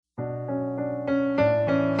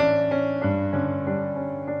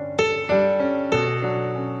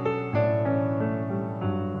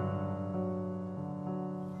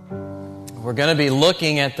We're going to be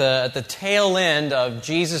looking at the tail end of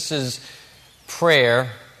Jesus'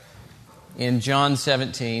 prayer in John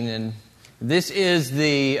 17, and this is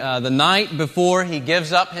the night before he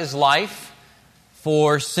gives up his life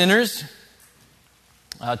for sinners.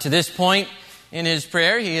 To this point in his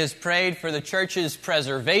prayer, he has prayed for the church's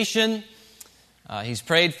preservation. He's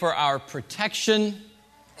prayed for our protection.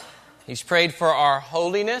 He's prayed for our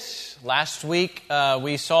holiness. Last week,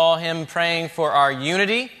 we saw him praying for our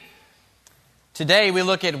unity. Today, we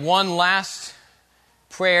look at one last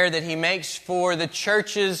prayer that he makes for the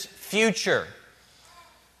church's future.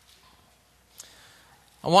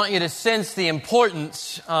 I want you to sense the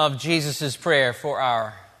importance of Jesus' prayer for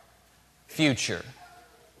our future.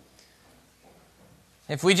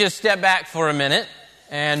 If we just step back for a minute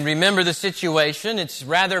and remember the situation, it's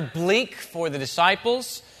rather bleak for the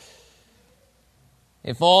disciples.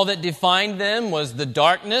 If all that defined them was the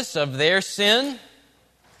darkness of their sin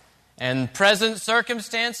and present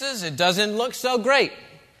circumstances, it doesn't look so great.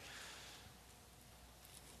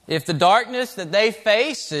 If the darkness that they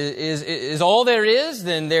face is all there is,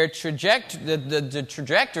 then their the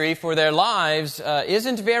trajectory for their lives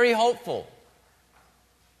isn't very hopeful.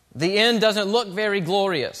 The end doesn't look very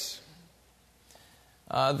glorious.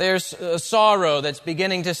 There's a sorrow that's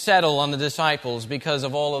beginning to settle on the disciples because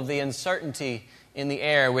of all of the uncertainty in the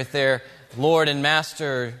air with their Lord and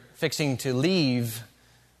Master fixing to leave.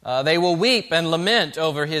 They will weep and lament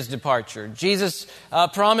over his departure. Jesus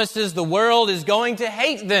promises the world is going to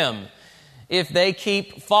hate them if they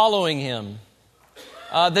keep following him.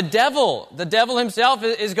 The devil himself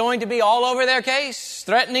is going to be all over their case,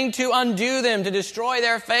 threatening to undo them, to destroy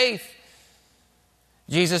their faith.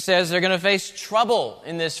 Jesus says they're going to face trouble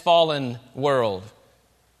in this fallen world.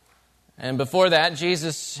 And before that,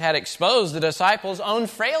 Jesus had exposed the disciples' own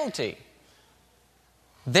frailty.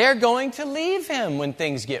 They're going to leave him when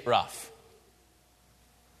things get rough.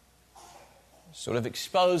 Sort of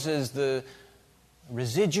exposes the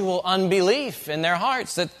residual unbelief in their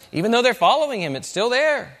hearts that even though they're following him, it's still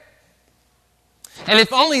there. And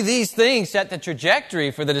if only these things set the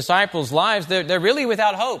trajectory for the disciples' lives, they're really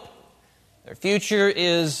without hope. Their future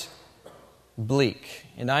is bleak.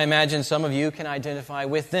 And I imagine some of you can identify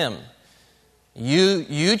with them.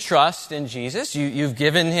 You trust in Jesus. You've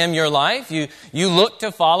given him your life. You look to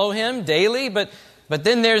follow him daily, but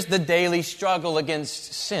then there's the daily struggle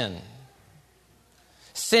against sin.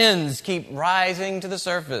 Sins keep rising to the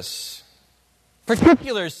surface.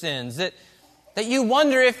 Particular sins that you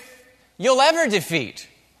wonder if you'll ever defeat.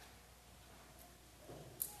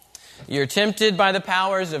 You're tempted by the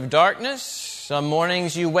powers of darkness. Some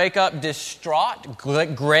mornings you wake up distraught.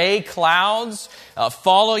 Gray clouds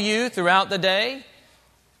follow you throughout the day.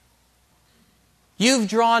 You've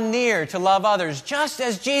drawn near to love others just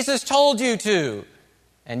as Jesus told you to,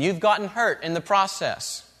 and you've gotten hurt in the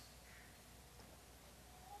process.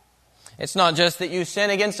 It's not just that you sin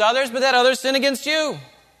against others, but that others sin against you.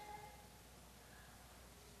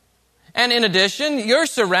 And in addition, you're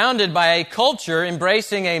surrounded by a culture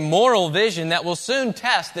embracing a moral vision that will soon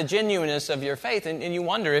test the genuineness of your faith, and you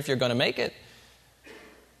wonder if you're going to make it.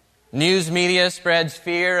 News media spreads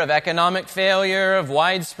fear of economic failure, of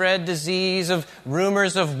widespread disease, of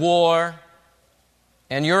rumors of war,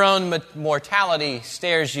 and your own mortality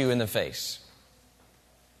stares you in the face.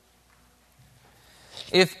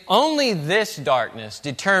 If only this darkness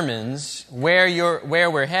determines where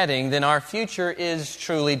we're heading, then our future is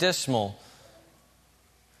truly dismal.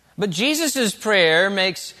 But Jesus' prayer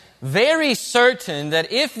makes very certain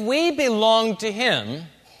that if we belong to him,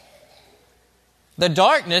 the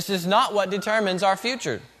darkness is not what determines our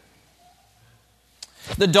future.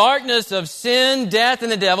 The darkness of sin, death,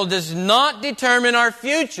 and the devil does not determine our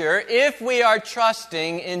future if we are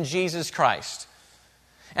trusting in Jesus Christ.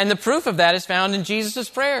 And the proof of that is found in Jesus'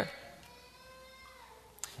 prayer.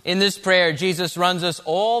 In this prayer, Jesus runs us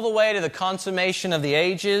all the way to the consummation of the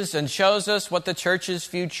ages and shows us what the church's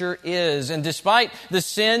future is. And despite the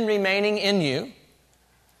sin remaining in you,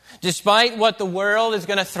 despite what the world is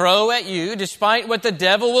going to throw at you, despite what the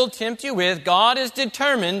devil will tempt you with, God is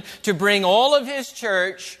determined to bring all of his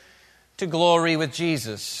church to glory with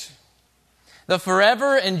Jesus. The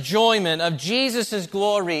forever enjoyment of Jesus'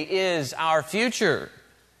 glory is our future.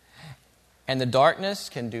 And the darkness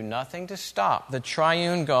can do nothing to stop the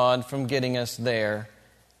triune God from getting us there.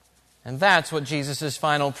 And that's what Jesus'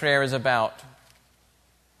 final prayer is about.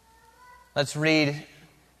 Let's read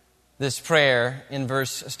this prayer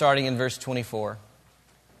starting in verse 24.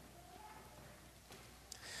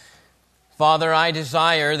 Father, I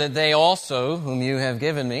desire that they also, whom you have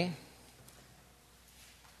given me.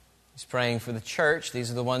 He's praying for the church.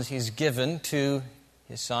 These are the ones he's given to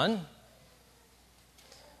his Son.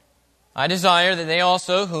 I desire that they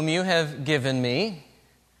also, whom you have given me,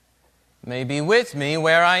 may be with me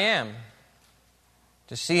where I am,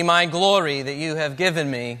 to see my glory that you have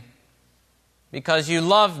given me, because you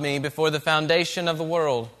loved me before the foundation of the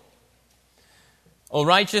world. O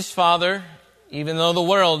righteous Father, even though the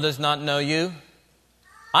world does not know you,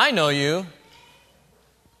 I know you,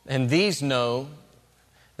 and these know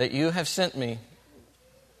that you have sent me.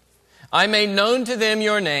 I made known to them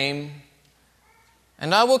your name,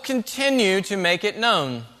 and I will continue to make it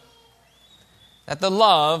known, that the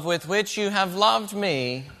love with which you have loved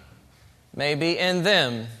me may be in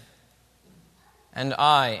them, and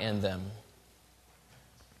I in them.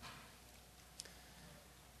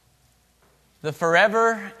 The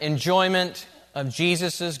forever enjoyment of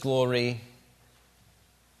Jesus' glory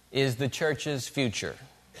is the church's future.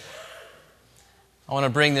 I want to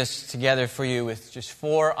bring this together for you with just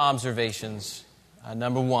 4 observations.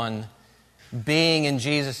 Number 1, being in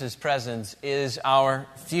Jesus' presence is our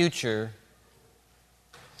future.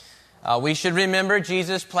 We should remember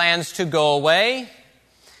Jesus plans to go away.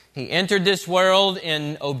 He entered this world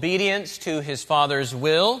in obedience to His Father's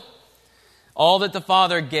will. All that the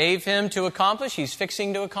Father gave Him to accomplish, He's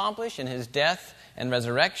fixing to accomplish in His death and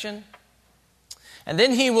resurrection. And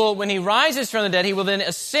then He will, when He rises from the dead, He will then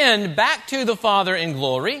ascend back to the Father in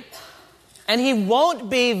glory. And He won't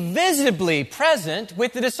be visibly present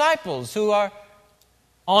with the disciples who are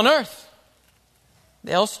on earth.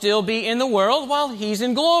 They'll still be in the world while He's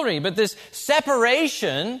in glory. But this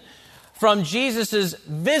separation from Jesus'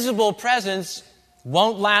 visible presence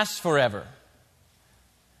won't last forever.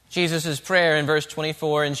 Jesus' prayer in verse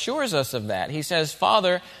 24 ensures us of that. He says,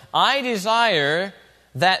 Father, I desire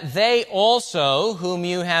that they also, whom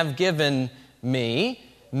you have given me,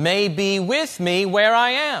 may be with me where I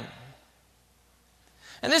am.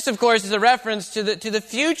 And this, of course, is a reference to the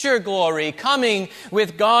future glory coming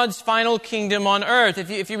with God's final kingdom on earth.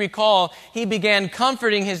 If you recall, He began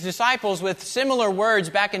comforting His disciples with similar words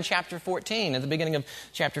back in chapter 14. At the beginning of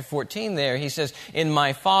chapter 14 there, He says, in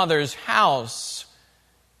my Father's house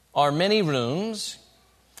are many rooms.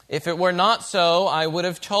 If it were not so, I would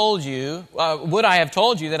have told you,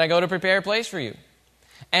 that I go to prepare a place for you.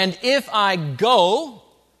 And if I go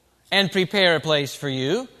and prepare a place for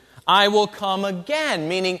you, I will come again,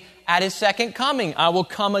 meaning at His second coming. I will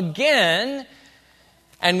come again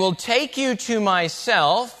and will take you to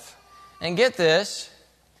myself. And get this,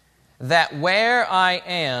 that where I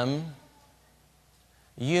am,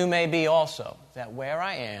 you may be also. That where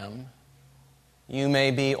I am, you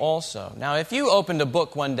may be also. Now, if you opened a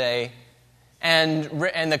book one day and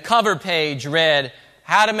the cover page read,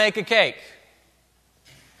 How to Make a Cake,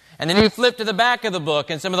 and then you flip to the back of the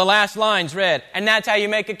book and some of the last lines read, and that's how you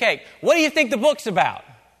make a cake. What do you think the book's about?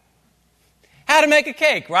 How to make a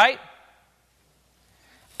cake, right?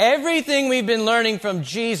 Everything we've been learning from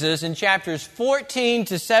Jesus in chapters 14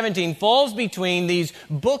 to 17 falls between these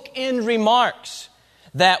bookend remarks.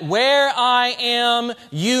 That where I am,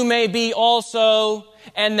 you may be also,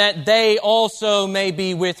 and that they also may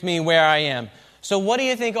be with me where I am. So what do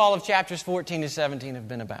you think all of chapters 14 to 17 have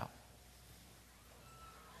been about?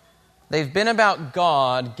 They've been about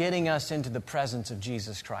God getting us into the presence of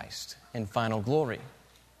Jesus Christ in final glory.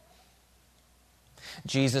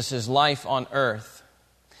 Jesus' life on earth,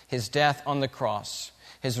 His death on the cross,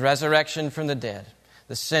 His resurrection from the dead,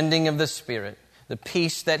 the sending of the Spirit, the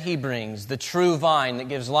peace that He brings, the true vine that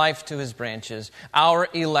gives life to His branches, our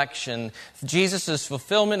election, Jesus'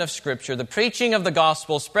 fulfillment of Scripture, the preaching of the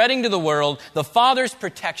gospel, spreading to the world, the Father's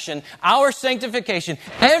protection, our sanctification.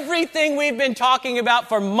 Everything we've been talking about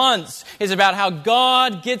for months is about how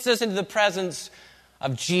God gets us into the presence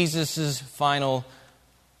of Jesus' final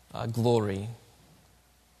glory.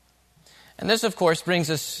 And this, of course, brings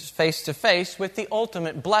us face to face with the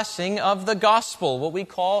ultimate blessing of the gospel, what we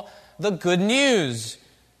call the good news,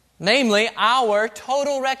 namely our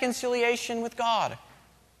total reconciliation with God.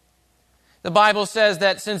 The Bible says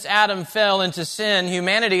that since Adam fell into sin,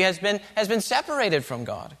 humanity has been separated from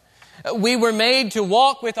God. We were made to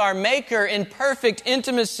walk with our Maker in perfect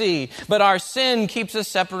intimacy, but our sin keeps us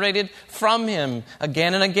separated from Him.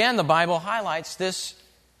 Again and again, the Bible highlights this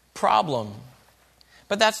problem.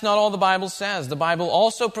 But that's not all the Bible says. The Bible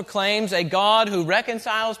also proclaims a God who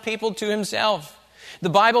reconciles people to Himself. The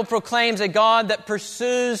Bible proclaims a God that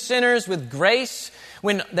pursues sinners with grace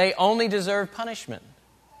when they only deserve punishment.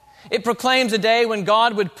 It proclaims a day when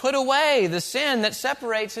God would put away the sin that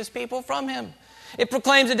separates His people from Him. It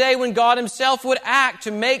proclaims a day when God himself would act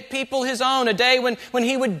to make people his own, a day when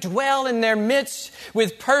he would dwell in their midst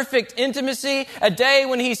with perfect intimacy, a day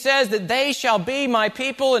when he says that they shall be my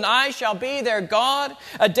people and I shall be their God,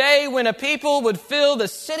 a day when a people would fill the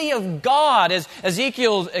city of God, as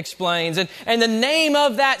Ezekiel explains, and the name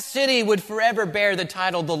of that city would forever bear the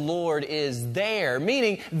title, the Lord is there,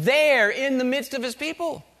 meaning there in the midst of his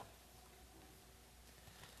people.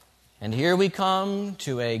 And here we come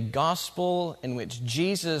to a gospel in which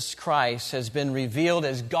Jesus Christ has been revealed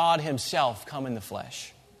as God himself come in the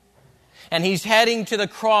flesh. And he's heading to the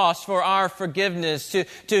cross for our forgiveness,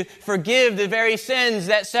 to forgive the very sins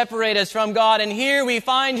that separate us from God. And here we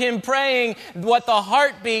find him praying what the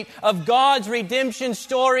heartbeat of God's redemption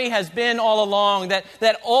story has been all along,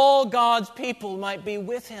 that all God's people might be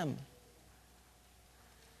with him.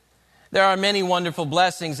 There are many wonderful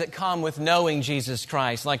blessings that come with knowing Jesus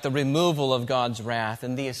Christ, like the removal of God's wrath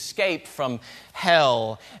and the escape from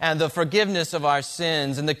hell and the forgiveness of our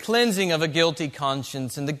sins and the cleansing of a guilty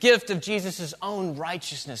conscience and the gift of Jesus' own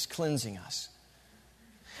righteousness cleansing us.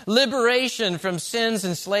 Liberation from sin's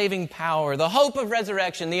enslaving power, the hope of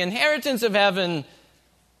resurrection, the inheritance of heaven.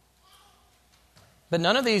 But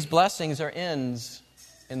none of these blessings are ends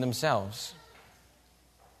in themselves.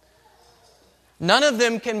 None of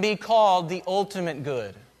them can be called the ultimate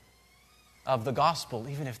good of the gospel,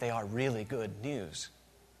 even if they are really good news.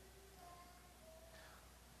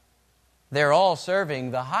 They're all serving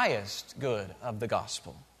the highest good of the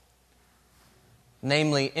gospel,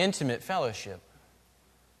 namely intimate fellowship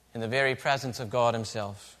in the very presence of God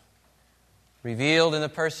himself, revealed in the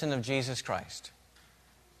person of Jesus Christ.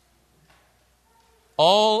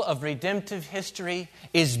 All of redemptive history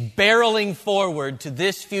is barreling forward to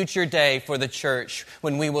this future day for the church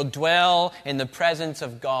when we will dwell in the presence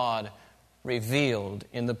of God revealed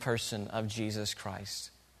in the person of Jesus Christ.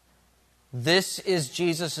 This is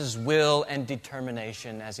Jesus' will and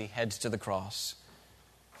determination as he heads to the cross.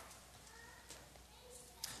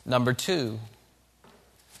 Number 2,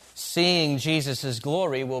 seeing Jesus'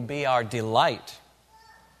 glory will be our delight.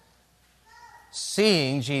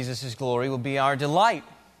 Seeing Jesus' glory will be our delight.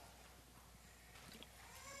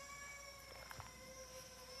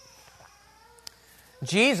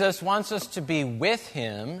 Jesus wants us to be with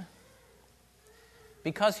him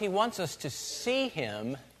because he wants us to see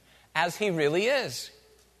him as he really is.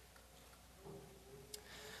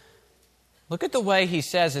 Look at the way he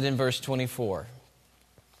says it in verse 24.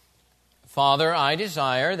 Father, I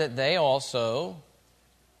desire that they also,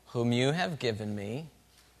 whom you have given me,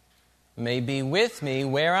 may be with me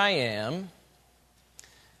where I am.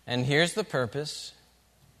 And here's the purpose: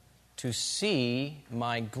 to see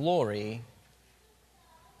my glory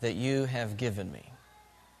that you have given me.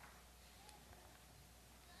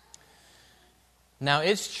 Now,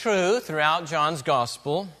 it's true throughout John's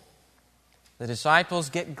gospel, the disciples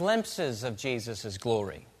get glimpses of Jesus'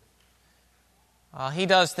 glory. He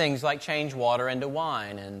does things like change water into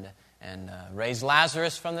wine and raise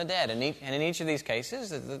Lazarus from the dead. And in each of these cases,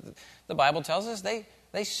 the Bible tells us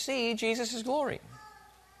they see Jesus' glory.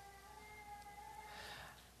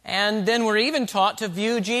 And then we're even taught to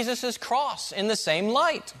view Jesus' cross in the same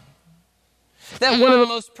light. That one of the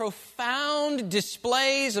most profound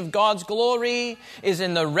displays of God's glory is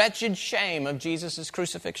in the wretched shame of Jesus'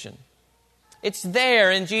 crucifixion. It's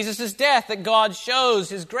there in Jesus' death that God shows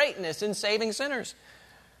his greatness in saving sinners.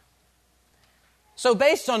 So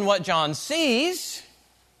based on what John sees,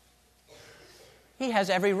 he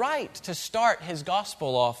has every right to start his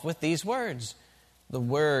gospel off with these words: the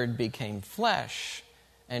Word became flesh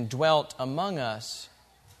and dwelt among us,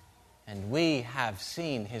 and we have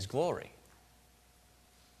seen his glory.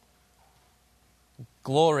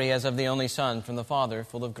 Glory as of the only Son from the Father,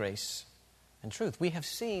 full of grace and truth. We have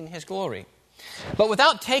seen his glory. But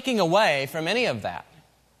without taking away from any of that,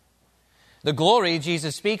 the glory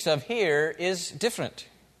Jesus speaks of here is different.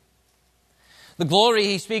 The glory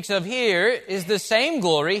he speaks of here is the same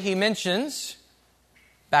glory he mentions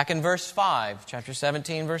back in verse 5, chapter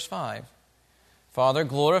 17, verse 5. Father,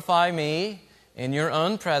 glorify me in your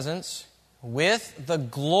own presence with the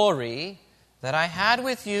glory that I had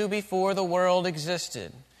with you before the world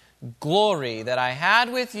existed. Glory that I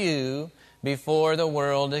had with you before the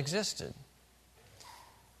world existed.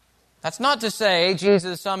 That's not to say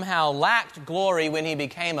Jesus somehow lacked glory when he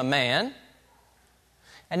became a man,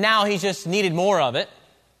 and now he just needed more of it.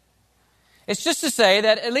 It's just to say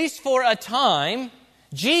that at least for a time,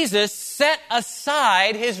 Jesus set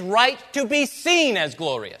aside his right to be seen as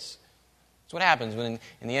glorious. That's what happens when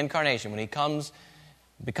in the incarnation. When he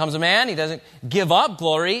becomes a man, he doesn't give up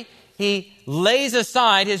glory. He lays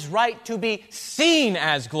aside his right to be seen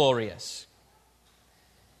as glorious.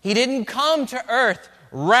 He didn't come to earth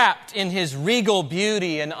wrapped in His regal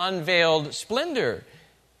beauty and unveiled splendor.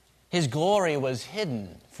 His glory was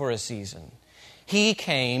hidden for a season. He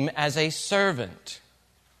came as a servant.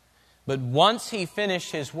 But once He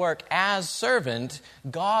finished His work as servant,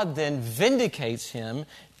 God then vindicates Him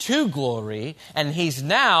to glory, and He's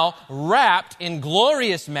now wrapped in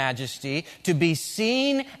glorious majesty to be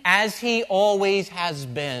seen as He always has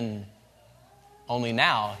been, only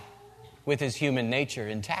now with His human nature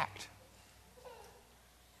intact.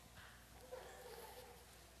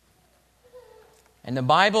 And the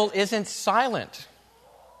Bible isn't silent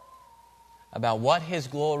about what His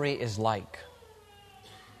glory is like.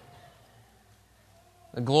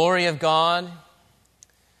 The glory of God,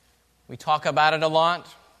 we talk about it a lot.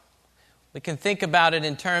 We can think about it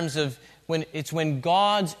in terms of when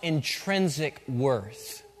God's intrinsic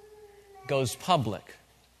worth goes public.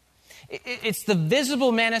 It's the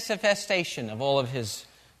visible manifestation of all of His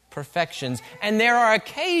perfections. And there are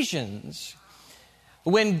occasions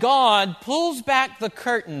when God pulls back the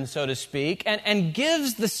curtain, so to speak, and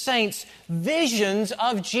gives the saints visions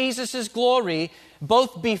of Jesus' glory,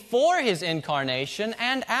 both before His incarnation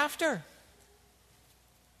and after.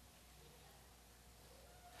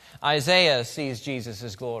 Isaiah sees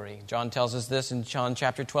Jesus' glory. John tells us this in John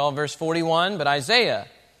chapter 12, verse 41. But Isaiah,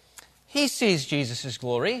 he sees Jesus'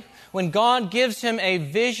 glory when God gives him a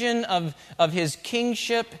vision of His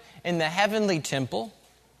kingship in the heavenly temple.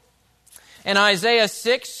 In Isaiah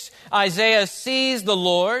 6, Isaiah sees the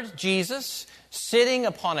Lord, Jesus, sitting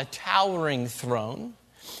upon a towering throne,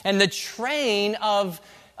 and the train of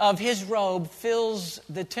His robe fills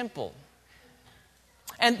the temple.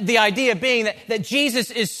 And the idea being that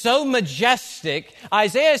Jesus is so majestic,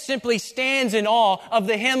 Isaiah simply stands in awe of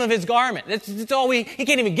the hem of His garment. That's all he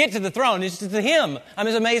can't even get to the throne. It's just the hem. I'm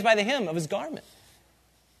just amazed by the hem of His garment.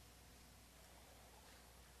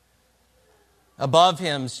 Above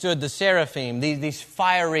Him stood the seraphim, these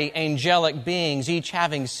fiery angelic beings, each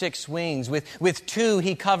having 6 wings. With 2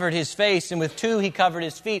 He covered His face, and with 2 He covered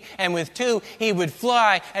His feet, and with 2 He would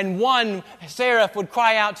fly, and one seraph would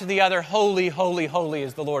cry out to the other, "Holy, holy, holy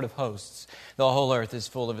is the Lord of hosts. The whole earth is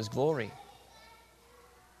full of His glory."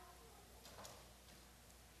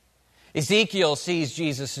 Ezekiel sees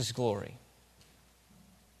Jesus' glory.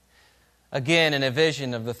 Again, in a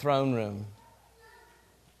vision of the throne room.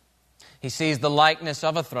 He sees the likeness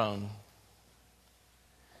of a throne.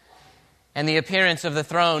 And the appearance of the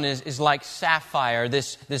throne is like sapphire,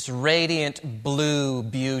 this radiant blue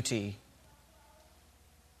beauty.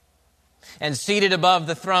 And seated above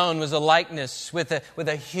the throne was a likeness with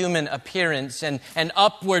a human appearance. And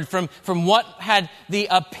upward from what had the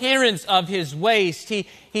appearance of His waist,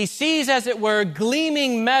 he sees, as it were,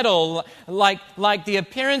 gleaming metal like the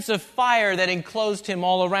appearance of fire that enclosed Him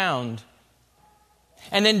all around.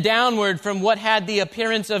 And then downward from what had the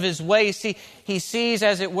appearance of His waist, he sees,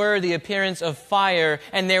 as it were, the appearance of fire.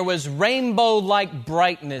 And there was rainbow-like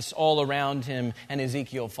brightness all around Him. And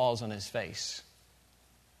Ezekiel falls on his face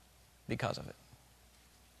because of it.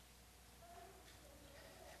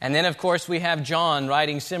 And then, of course, we have John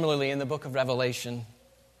writing similarly in the book of Revelation.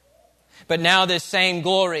 But now this same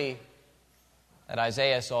glory that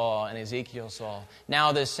Isaiah saw and Ezekiel saw,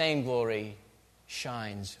 now this same glory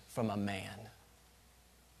shines from a man.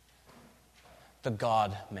 The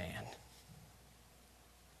God-man.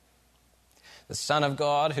 The Son of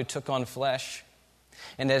God who took on flesh.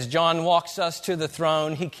 And as John walks us to the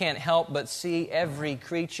throne, he can't help but see every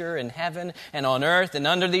creature in heaven and on earth and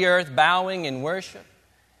under the earth bowing in worship.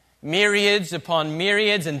 Myriads upon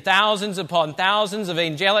myriads and thousands upon thousands of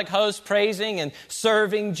angelic hosts praising and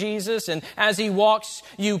serving Jesus. And as He walks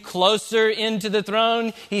you closer into the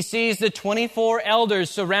throne, He sees the 24 elders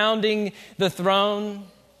surrounding the throne.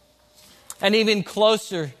 And even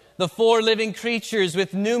closer, the 4 living creatures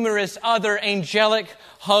with numerous other angelic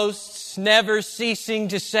hosts, never ceasing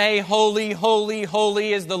to say, "Holy, holy,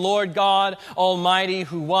 holy is the Lord God Almighty,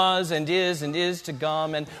 who was and is to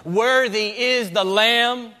come. And worthy is the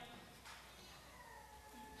Lamb."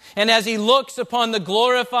 And as he looks upon the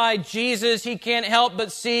glorified Jesus, he can't help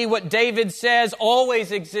but see what David says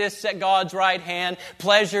always exists at God's right hand: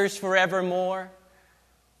 pleasures forevermore,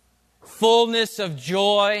 fullness of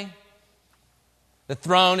joy. The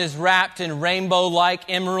throne is wrapped in rainbow-like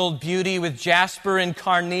emerald beauty with jasper and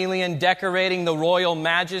carnelian decorating the royal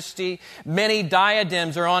majesty. Many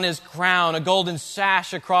diadems are on His crown, a golden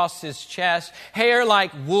sash across His chest, hair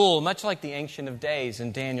like wool, much like the Ancient of Days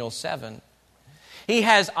in Daniel 7. He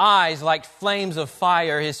has eyes like flames of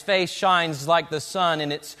fire. His face shines like the sun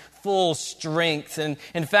in its full strength. And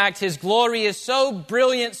in fact, His glory is so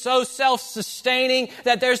brilliant, so self-sustaining,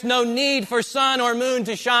 that there's no need for sun or moon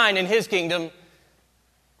to shine in His kingdom.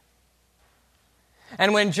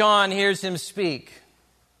 And when John hears Him speak,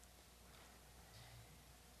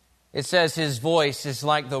 it says His voice is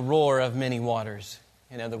like the roar of many waters.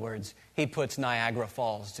 In other words, He puts Niagara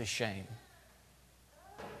Falls to shame.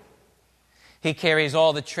 He carries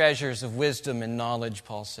all the treasures of wisdom and knowledge,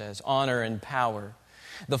 Paul says, honor and power.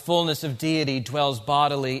 The fullness of deity dwells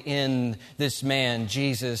bodily in this man,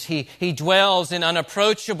 Jesus. He dwells in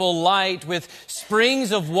unapproachable light with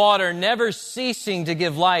springs of water never ceasing to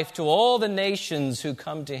give life to all the nations who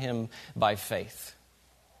come to Him by faith.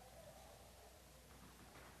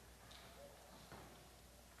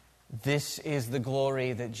 This is the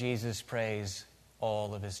glory that Jesus prays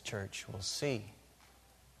all of His church will see.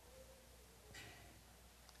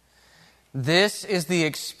 This is the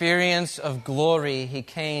experience of glory He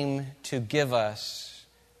came to give us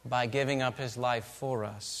by giving up His life for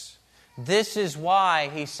us. This is why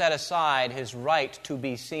He set aside His right to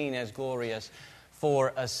be seen as glorious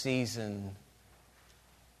for a season,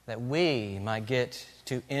 that we might get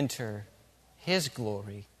to enter His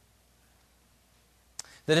glory.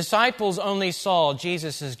 The disciples only saw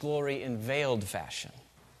Jesus' glory in veiled fashion.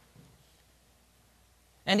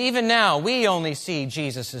 And even now, we only see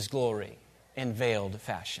Jesus' glory in veiled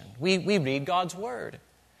fashion. We read God's Word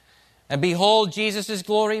and behold Jesus'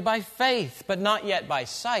 glory by faith, but not yet by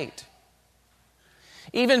sight.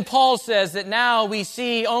 Even Paul says that now we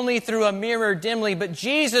see only through a mirror dimly, but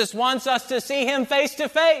Jesus wants us to see Him face to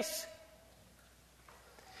face.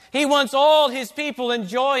 He wants all His people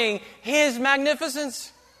enjoying His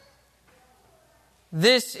magnificence.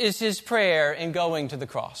 This is His prayer in going to the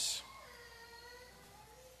cross.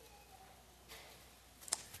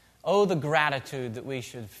 Oh, the gratitude that we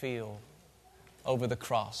should feel over the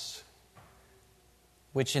cross,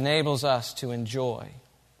 which enables us to enjoy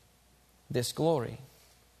this glory.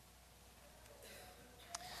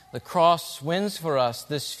 The cross wins for us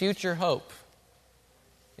this future hope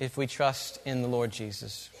if we trust in the Lord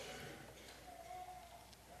Jesus.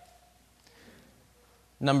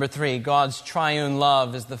 Number 3, God's triune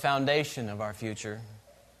love is the foundation of our future.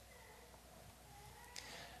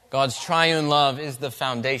 God's triune love is the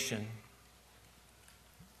foundation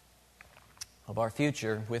of our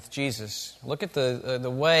future with Jesus. Look at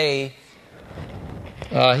the way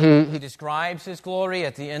he describes His glory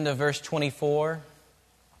at the end of verse 24.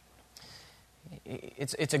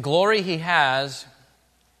 It's a glory He has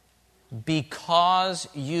because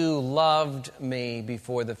you loved me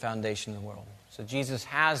before the foundation of the world. So Jesus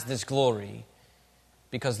has this glory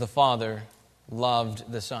because the Father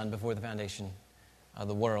loved the Son before the foundation of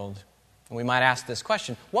the world. And we might ask this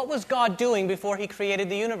question: what was God doing before He created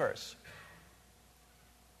the universe?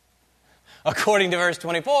 According to verse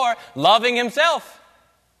 24, loving Himself.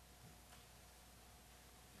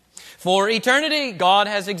 For eternity, God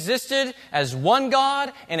has existed as one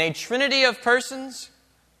God in a trinity of persons.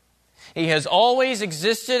 He has always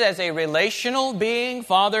existed as a relational being,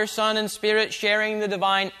 Father, Son, and Spirit, sharing the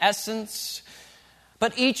divine essence,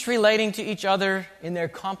 but each relating to each other in their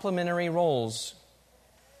complementary roles.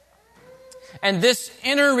 And this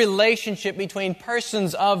inner relationship between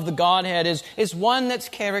persons of the Godhead is one that's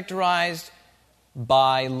characterized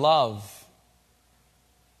by love.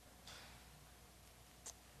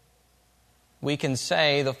 We can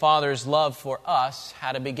say the Father's love for us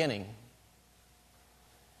had a beginning.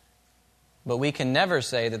 But we can never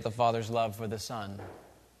say that the Father's love for the Son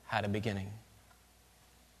had a beginning.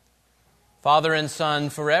 Father and Son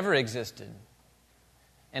forever existed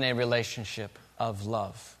in a relationship of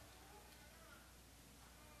love.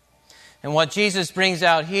 And what Jesus brings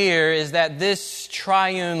out here is that this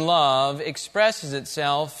triune love expresses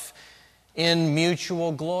itself in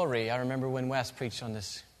mutual glory. I remember when Wes preached on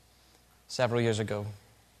this several years ago.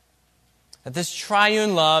 That this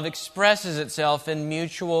triune love expresses itself in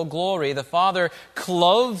mutual glory. The Father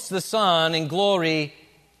clothes the Son in glory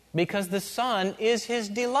because the Son is His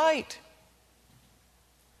delight.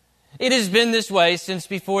 It has been this way since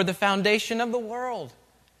before the foundation of the world.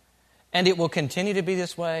 And it will continue to be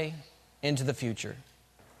this way into the future.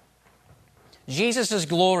 Jesus'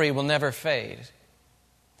 glory will never fade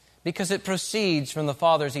because it proceeds from the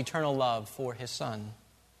Father's eternal love for His Son.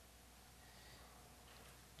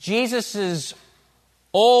 Jesus'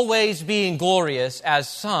 always being glorious as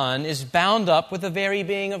Son is bound up with the very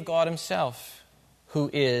being of God Himself, who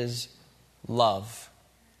is love.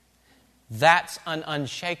 That's an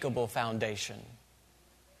unshakable foundation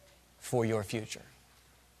for your future.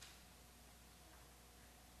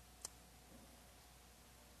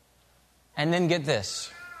 And then get this.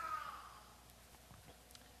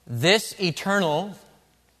 This eternal,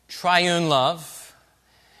 triune love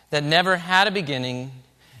that never had a beginning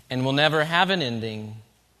and will never have an ending,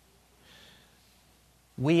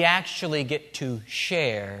 we actually get to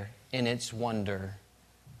share in its wonder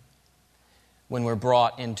when we're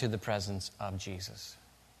brought into the presence of Jesus.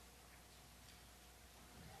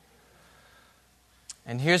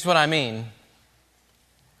 And here's what I mean.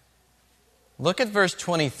 Look at verse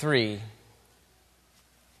 23.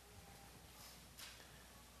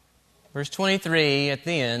 Verse 23 at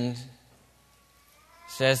the end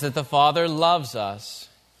says that the Father loves us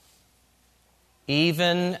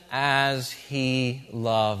even as He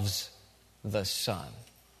loves the Son.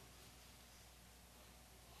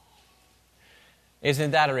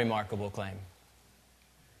 Isn't that a remarkable claim?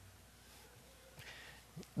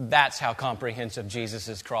 That's how comprehensive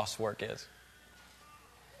Jesus' cross work is.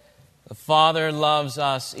 The Father loves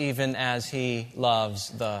us even as He loves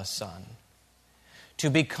the Son. To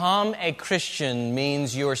become a Christian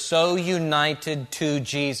means you're so united to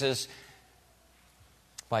Jesus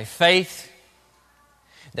by faith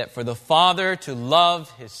that for the Father to love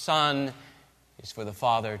His Son is for the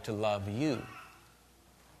Father to love you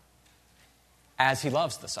as He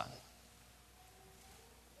loves the Son.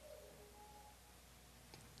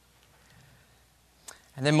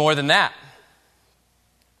 And then more than that,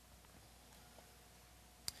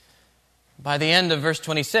 by the end of verse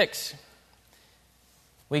 26,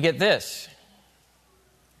 we get this,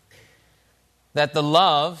 that the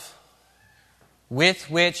love with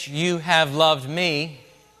which you have loved me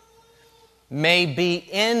may be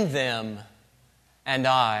in them and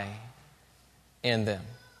I in them.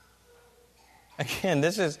 Again,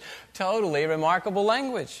 this is totally remarkable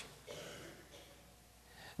language.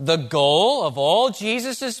 The goal of all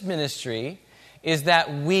Jesus' ministry is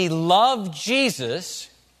that we love Jesus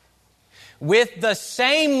with the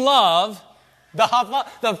same love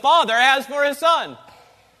the Father has for His Son.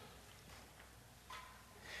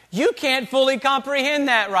 You can't fully comprehend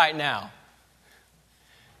that right now.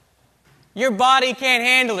 Your body can't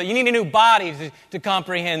handle it. You need a new body to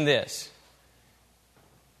comprehend this.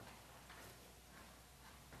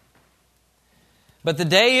 But the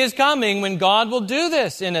day is coming when God will do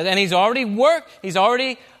this in it. And He's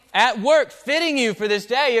already at work fitting you for this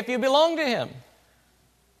day if you belong to Him.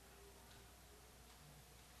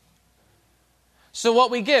 So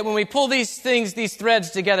what we get when we pull these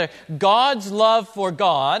threads together, God's love for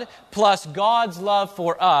God plus God's love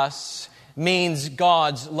for us means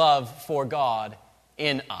God's love for God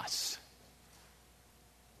in us.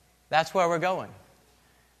 That's where we're going.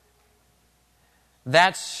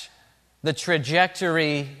 That's the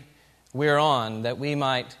trajectory we're on, that we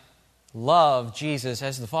might love Jesus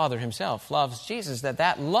as the Father Himself loves Jesus,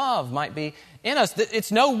 that love might be in us.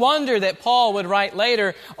 It's no wonder that Paul would write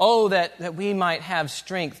later, that we might have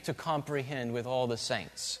strength to comprehend with all the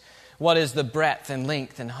saints what is the breadth and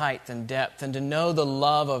length and height and depth, and to know the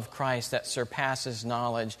love of Christ that surpasses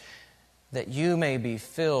knowledge, that you may be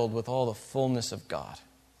filled with all the fullness of God.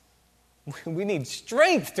 We need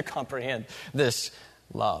strength to comprehend this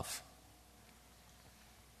love.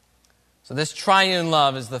 So this triune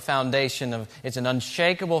love is the foundation it's an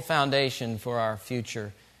unshakable foundation for our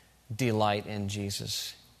future delight in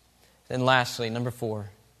Jesus. Then lastly, number 4,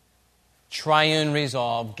 triune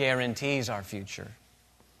resolve guarantees our future.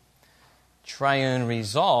 Triune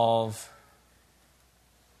resolve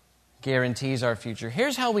guarantees our future.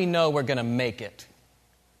 Here's how we know we're going to make it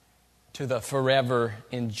to the forever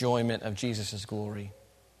enjoyment of Jesus' glory.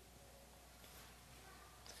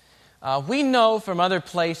 We know from other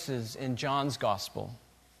places in John's Gospel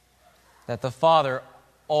that the Father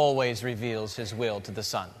always reveals His will to the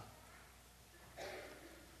Son.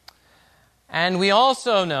 And we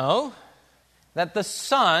also know that the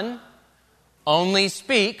Son only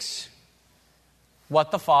speaks what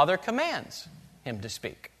the Father commands Him to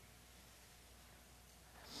speak.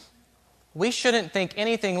 We shouldn't think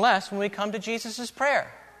anything less when we come to Jesus'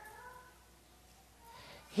 prayer.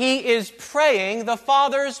 He is praying the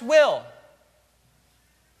Father's will.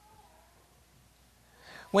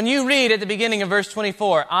 When you read at the beginning of verse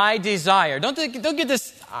 24, I desire, don't get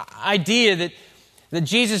this idea that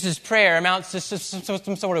Jesus' prayer amounts to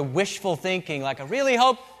some sort of wishful thinking, like I really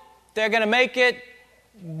hope they're going to make it,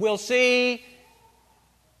 we'll see.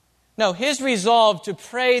 No, His resolve to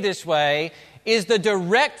pray this way is the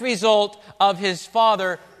direct result of His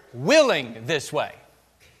Father willing this way.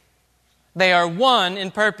 They are one in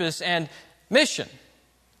purpose and mission.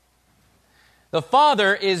 The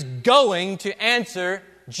Father is going to answer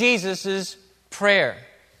Jesus' prayer.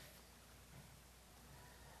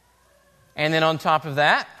 And then on top of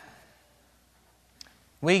that,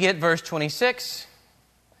 we get verse 26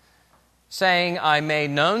 saying, I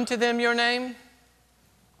made known to them your name,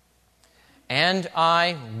 and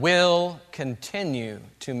I will continue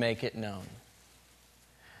to make it known,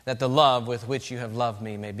 that the love with which you have loved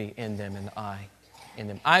me may be in them and I in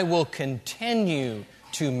them. I will continue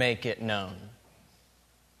to make it known.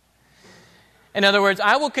 In other words,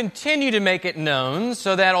 I will continue to make it known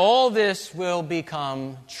so that all this will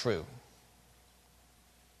become true.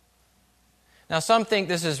 Now, some think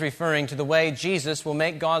this is referring to the way Jesus will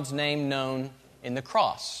make God's name known in the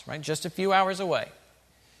cross, right? Just a few hours away.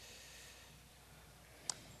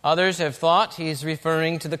 Others have thought he's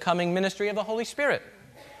referring to the coming ministry of the Holy Spirit,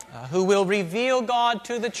 who will reveal God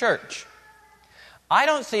to the church. I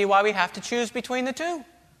don't see why we have to choose between the two,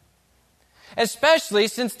 especially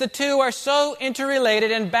since the two are so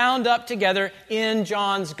interrelated and bound up together in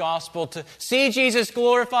John's gospel. To see Jesus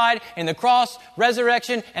glorified in the cross,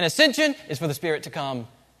 resurrection, and ascension is for the Spirit to come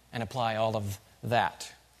and apply all of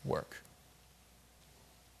that work.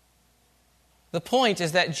 The point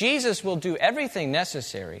is that Jesus will do everything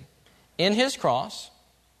necessary in His cross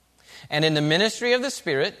and in the ministry of the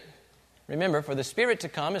Spirit. Remember, for the Spirit to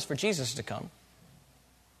come is for Jesus to come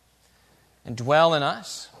and dwell in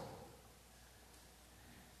us.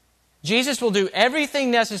 Jesus will do everything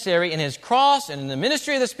necessary in His cross and in the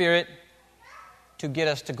ministry of the Spirit to get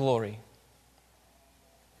us to glory.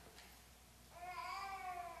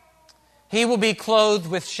 He will be clothed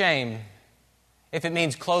with shame if it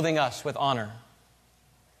means clothing us with honor.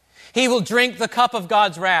 He will drink the cup of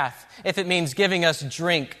God's wrath if it means giving us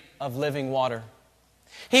drink of living water.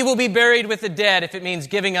 He will be buried with the dead if it means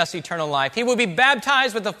giving us eternal life. He will be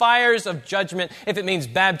baptized with the fires of judgment if it means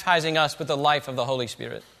baptizing us with the life of the Holy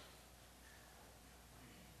Spirit.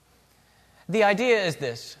 The idea is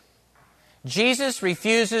this: Jesus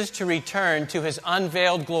refuses to return to His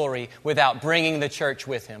unveiled glory without bringing the church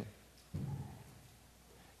with Him.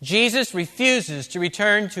 Jesus refuses to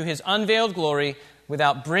return to His unveiled glory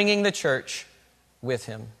without bringing the church with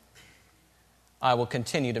Him. I will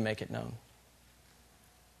continue to make it known.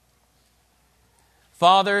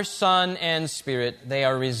 Father, Son, and Spirit, they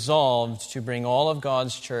are resolved to bring all of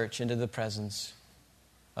God's church into the presence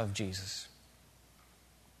of Jesus.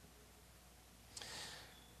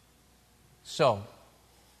 So,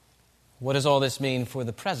 what does all this mean for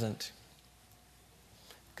the present?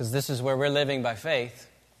 Because this is where we're living by faith.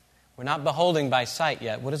 We're not beholding by sight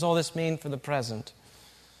yet. What does all this mean for the present?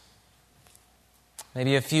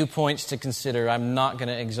 Maybe a few points to consider. I'm not going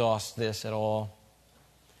to exhaust this at all.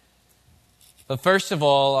 But first of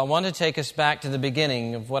all, I want to take us back to the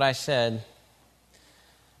beginning of what I said.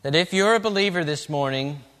 That if you're a believer this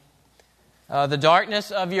morning, the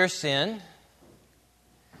darkness of your sin,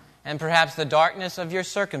 and perhaps the darkness of your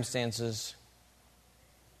circumstances,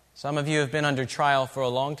 some of you have been under trial for a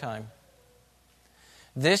long time.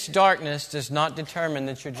 This darkness does not determine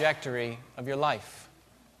the trajectory of your life.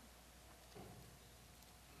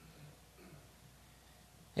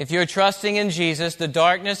 If you're trusting in Jesus, the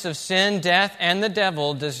darkness of sin, death, and the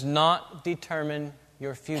devil does not determine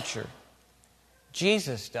your future.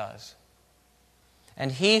 Jesus does.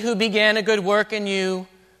 And He who began a good work in you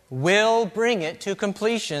will bring it to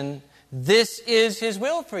completion. This is His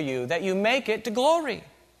will for you, that you make it to glory.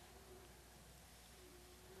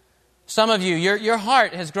 Some of you, your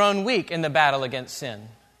heart has grown weak in the battle against sin.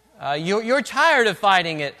 You're tired of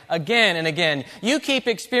fighting it again and again. You keep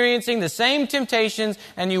experiencing the same temptations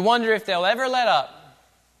and you wonder if they'll ever let up.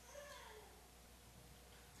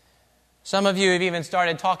 Some of you have even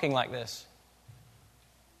started talking like this.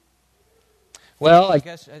 Well, I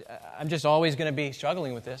guess I'm just always going to be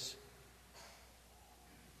struggling with this.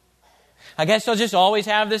 I guess I'll just always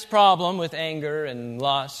have this problem with anger and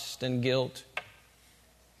lust and guilt.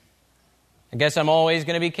 I guess I'm always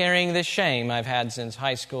going to be carrying this shame I've had since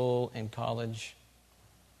high school and college.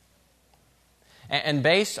 And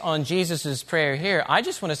based on Jesus' prayer here, I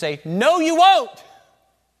just want to say, no, you won't!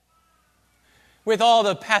 With all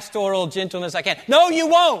the pastoral gentleness I can. No, you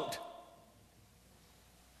won't!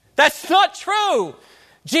 That's not true!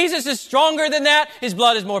 Jesus is stronger than that. His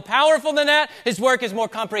blood is more powerful than that. His work is more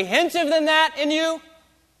comprehensive than that in you.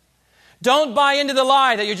 Don't buy into the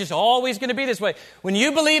lie that you're just always going to be this way. When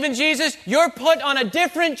you believe in Jesus, you're put on a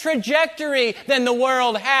different trajectory than the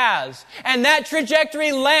world has. And that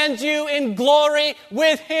trajectory lands you in glory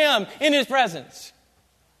with Him in His presence.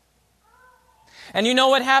 And you know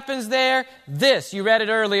what happens there? This, you read it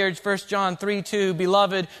earlier, 1 John 3:2,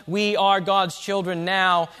 Beloved, we are God's children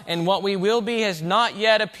now, and what we will be has not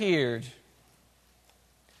yet appeared.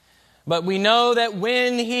 But we know that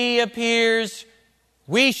when He appears,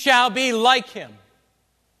 we shall be like Him.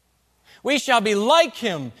 We shall be like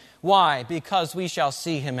Him. Why? Because we shall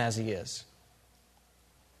see Him as He is.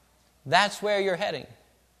 That's where you're heading.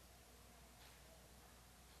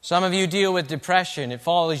 Some of you deal with depression. It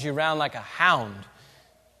follows you around like a hound.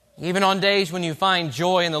 Even on days when you find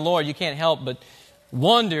joy in the Lord, you can't help but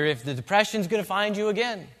wonder if the depression's going to find you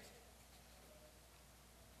again.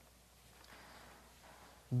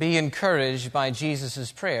 Be encouraged by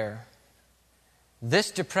Jesus' prayer.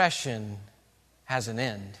 This depression has an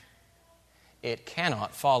end. It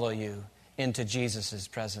cannot follow you into Jesus'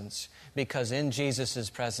 presence, because in Jesus'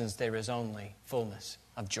 presence there is only fullness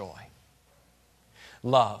of joy,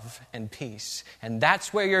 love, and peace. And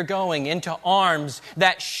that's where you're going, into arms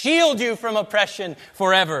that shield you from oppression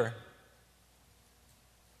forever.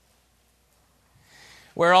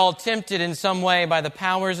 We're all tempted in some way by the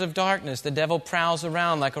powers of darkness. The devil prowls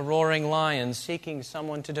around like a roaring lion, seeking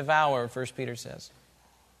someone to devour, 1 Peter says.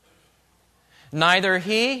 Neither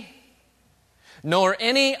he nor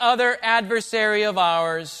any other adversary of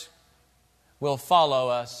ours will follow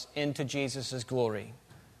us into Jesus' glory.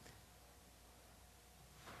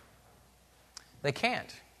 They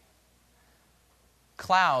can't.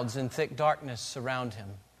 Clouds and thick darkness surround him.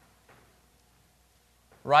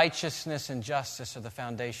 Righteousness and justice are the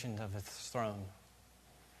foundation of His throne.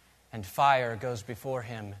 And fire goes before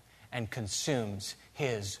Him and consumes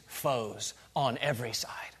His foes on every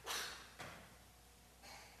side.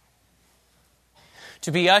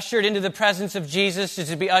 To be ushered into the presence of Jesus is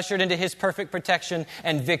to be ushered into His perfect protection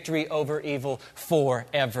and victory over evil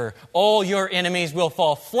forever. All your enemies will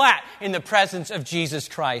fall flat in the presence of Jesus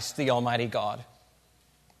Christ, the Almighty God.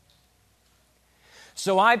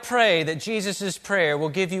 So I pray that Jesus' prayer will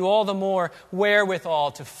give you all the more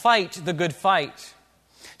wherewithal to fight the good fight,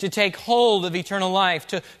 to take hold of eternal life,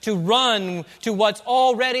 to run to what's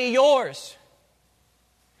already yours.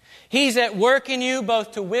 He's at work in you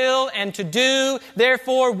both to will and to do.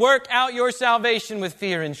 Therefore, work out your salvation with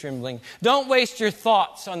fear and trembling. Don't waste your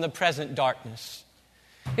thoughts on the present darkness.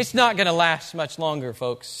 It's not going to last much longer,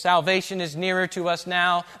 folks. Salvation is nearer to us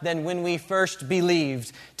now than when we first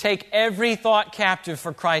believed. Take every thought captive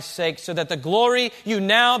for Christ's sake, so that the glory you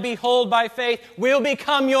now behold by faith will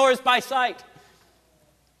become yours by sight.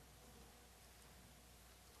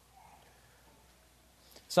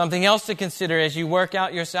 Something else to consider as you work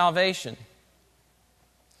out your salvation.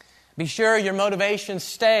 Be sure your motivations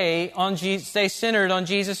stay centered on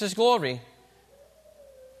Jesus' glory.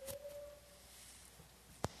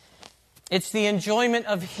 It's the enjoyment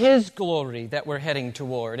of His glory that we're heading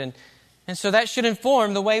toward. And so that should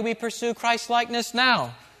inform the way we pursue Christ-likeness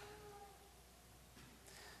now.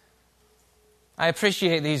 I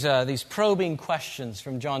appreciate these probing questions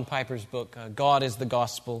from John Piper's book, God is the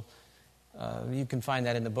Gospel. You can find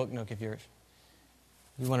that in the book nook if you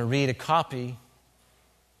want to read a copy.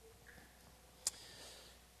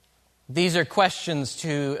 These are questions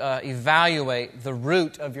to evaluate the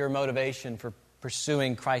root of your motivation for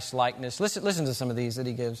pursuing Christ-likeness. Listen to some of these that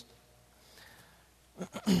he gives.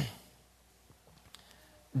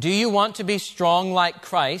 Do you want to be strong like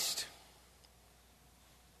Christ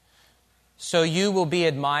so you will be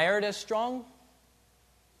admired as strong?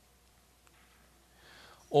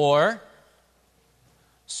 Or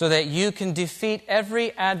so that you can defeat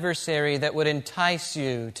every adversary that would entice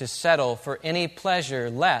you to settle for any pleasure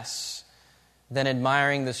less than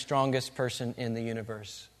admiring the strongest person in the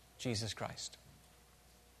universe, Jesus Christ?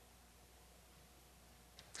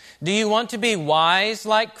 Do you want to be wise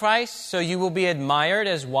like Christ so you will be admired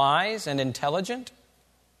as wise and intelligent?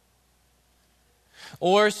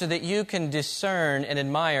 Or so that you can discern and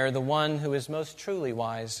admire the one who is most truly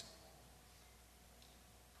wise?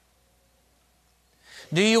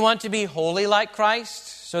 Do you want to be holy like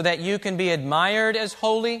Christ so that you can be admired as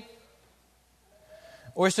holy?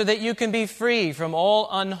 Or so that you can be free from all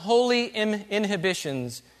unholy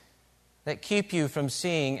inhibitions that keep you from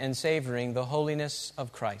seeing and savoring the holiness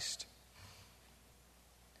of Christ?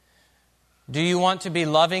 Do you want to be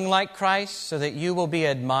loving like Christ so that you will be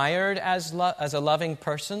admired as a loving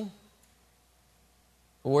person?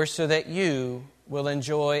 Or so that you will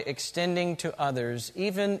enjoy extending to others,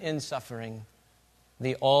 even in suffering,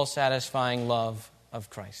 the all-satisfying love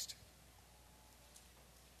of Christ?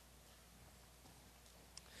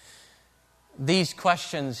 These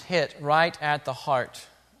questions hit right at the heart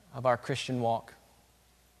of our Christian walk.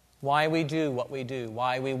 Why we do what we do,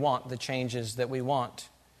 why we want the changes that we want.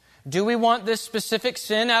 Do we want this specific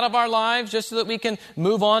sin out of our lives just so that we can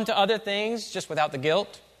move on to other things just without the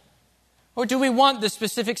guilt? Or do we want this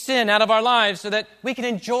specific sin out of our lives so that we can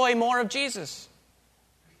enjoy more of Jesus?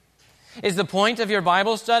 Is the point of your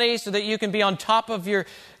Bible study so that you can be on top of your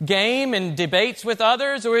game in debates with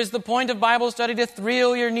others? Or is the point of Bible study to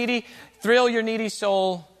thrill your needy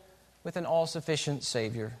soul with an all-sufficient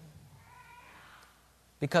Savior?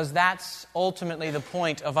 Because that's ultimately the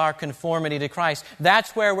point of our conformity to Christ.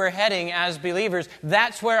 That's where we're heading as believers.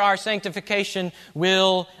 That's where our sanctification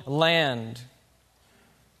will land.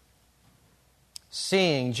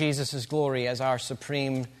 Seeing Jesus' glory as our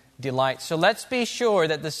supreme delight. So let's be sure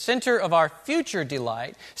that the center of our future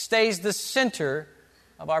delight stays the center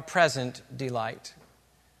of our present delight,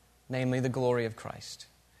 namely the glory of Christ.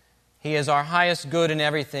 He is our highest good in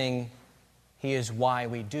everything. He is why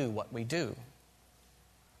we do what we do.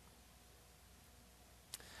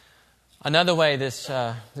 Another way this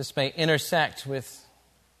may intersect with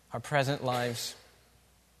our present lives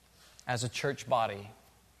as a church body.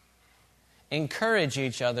 Encourage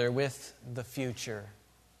each other with the future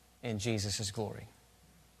in Jesus' glory.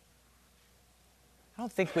 I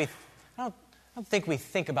don't think we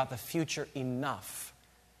think about the future enough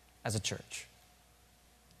as a church.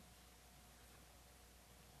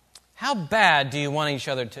 How bad do you want each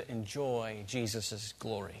other to enjoy Jesus'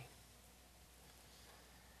 glory?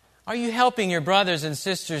 Are you helping your brothers and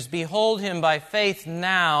sisters behold Him by faith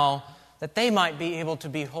now, that they might be able to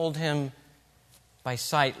behold Him by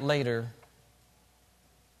sight later?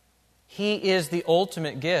 He is the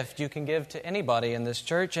ultimate gift you can give to anybody in this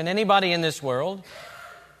church and anybody in this world.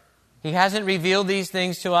 He hasn't revealed these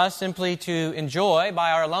things to us simply to enjoy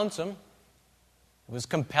by our lonesome. It was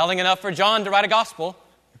compelling enough for John to write a gospel.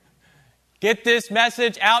 Get this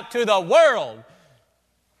message out to the world.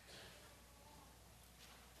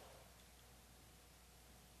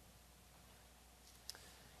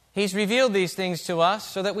 He's revealed these things to us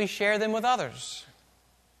so that we share them with others.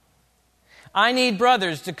 I need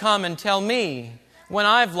brothers to come and tell me when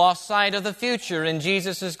I've lost sight of the future in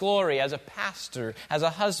Jesus' glory as a pastor, as a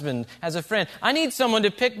husband, as a friend. I need someone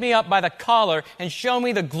to pick me up by the collar and show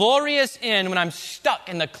me the glorious end when I'm stuck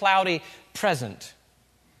in the cloudy present.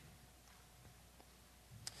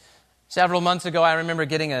 Several months ago, I remember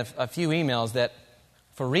getting a few emails that,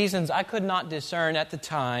 for reasons I could not discern at the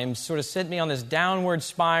time, sort of sent me on this downward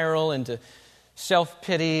spiral into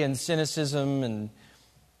self-pity and cynicism, and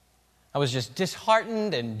I was just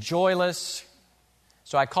disheartened and joyless.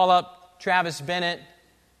 So I call up Travis Bennett.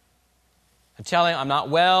 I tell him I'm not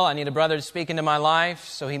well. I need a brother to speak into my life.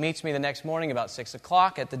 So he meets me the next morning about 6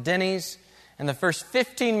 o'clock at the Denny's. And the first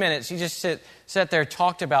 15 minutes, he just sat there,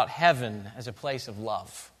 talked about heaven as a place of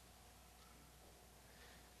love.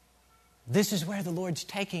 This is where the Lord's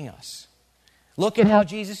taking us. Look at how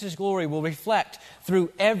Jesus' glory will reflect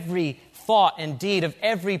through every thought and deed of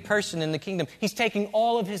every person in the kingdom. He's taking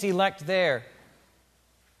all of His elect there.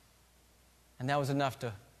 And that was enough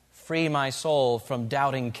to free my soul from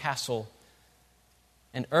doubting castle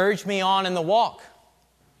and urge me on in the walk.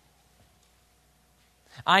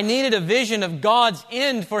 I needed a vision of God's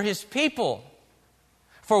end for His people,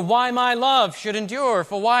 for why my love should endure,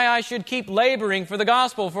 for why I should keep laboring for the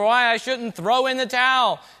gospel, for why I shouldn't throw in the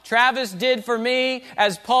towel. Travis did for me,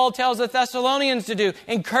 as Paul tells the Thessalonians to do,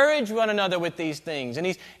 encourage one another with these things.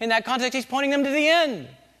 And in that context, he's pointing them to the end.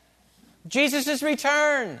 Jesus'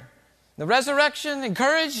 return, the resurrection,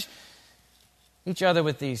 encourage each other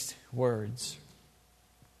with these words.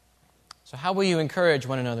 So how will you encourage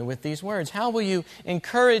one another with these words? How will you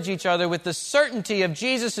encourage each other with the certainty of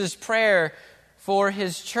Jesus' prayer for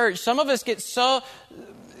His church? Some of us get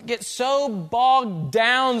so bogged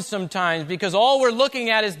down sometimes because all we're looking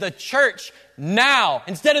at is the church now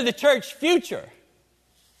instead of the church future.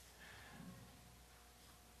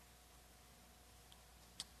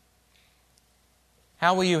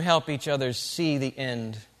 How will you help each other see the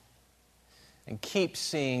end and keep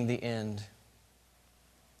seeing the end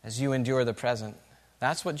as you endure the present?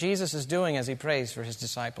 That's what Jesus is doing as He prays for His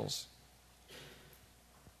disciples.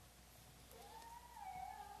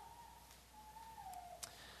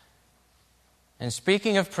 And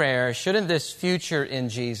speaking of prayer, shouldn't this future in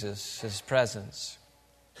Jesus, His presence,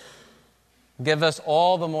 give us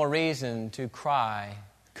all the more reason to cry,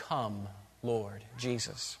 "Come, Lord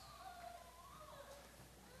Jesus"?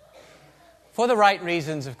 For the right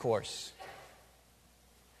reasons, of course.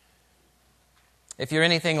 If you're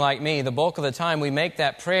anything like me, the bulk of the time we make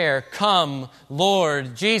that prayer, "Come,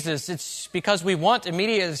 Lord Jesus," it's because we want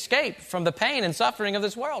immediate escape from the pain and suffering of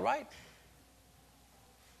this world, right?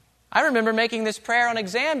 I remember making this prayer on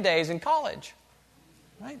exam days in college.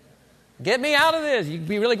 Right? Get me out of this. It'd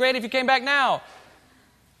be really great if you came back now.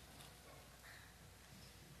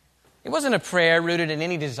 It wasn't a prayer rooted in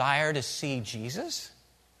any desire to see Jesus.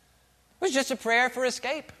 It was just a prayer for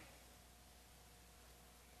escape.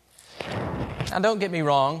 Now, don't get me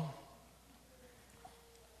wrong.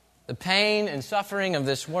 The pain and suffering of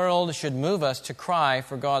this world should move us to cry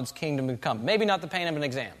for God's kingdom to come. Maybe not the pain of an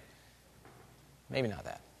exam. Maybe not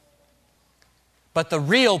that. But the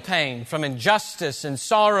real pain from injustice and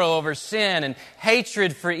sorrow over sin and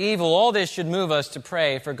hatred for evil, all this should move us to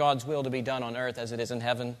pray for God's will to be done on earth as it is in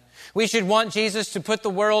heaven. We should want Jesus to put the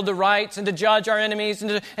world to rights and to judge our enemies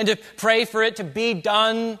and to pray for it to be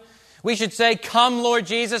done. We should say, "Come, Lord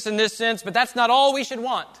Jesus," in this sense, but that's not all we should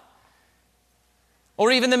want.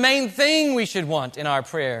 Or even the main thing we should want in our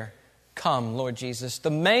prayer. Come, Lord Jesus. The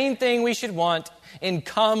main thing we should want in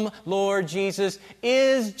 "Come, Lord Jesus"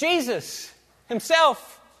 is Jesus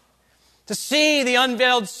Himself. To see the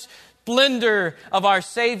unveiled splendor of our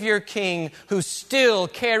Savior King, who still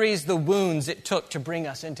carries the wounds it took to bring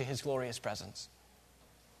us into His glorious presence.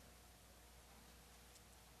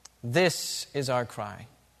 This is our cry.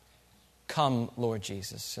 Come, Lord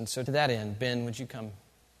Jesus. And so to that end, Ben, would you come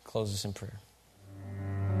close us in prayer?